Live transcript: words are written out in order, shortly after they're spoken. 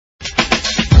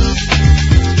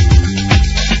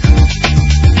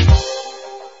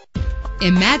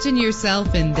Imagine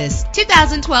yourself in this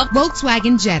 2012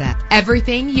 Volkswagen Jetta.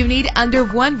 Everything you need under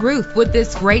one roof with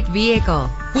this great vehicle.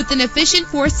 With an efficient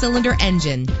 4-cylinder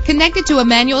engine connected to a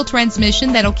manual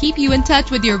transmission that'll keep you in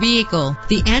touch with your vehicle.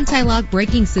 The anti-lock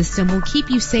braking system will keep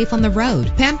you safe on the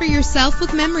road. Pamper yourself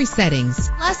with memory settings.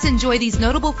 Plus, enjoy these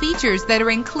notable features that are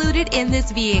included in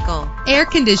this vehicle: air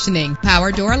conditioning,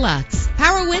 power door locks,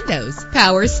 power windows,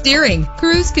 power steering,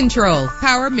 cruise control,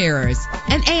 power mirrors,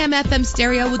 an AM/FM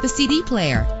stereo with a CD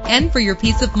player. And for your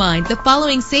peace of mind, the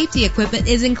following safety equipment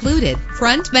is included: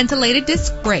 front ventilated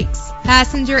disc brakes,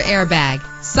 passenger airbag,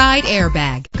 side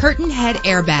airbag, curtain head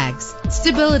airbags,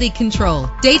 stability control,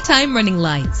 daytime running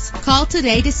lights. Call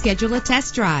today to schedule a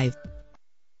test drive.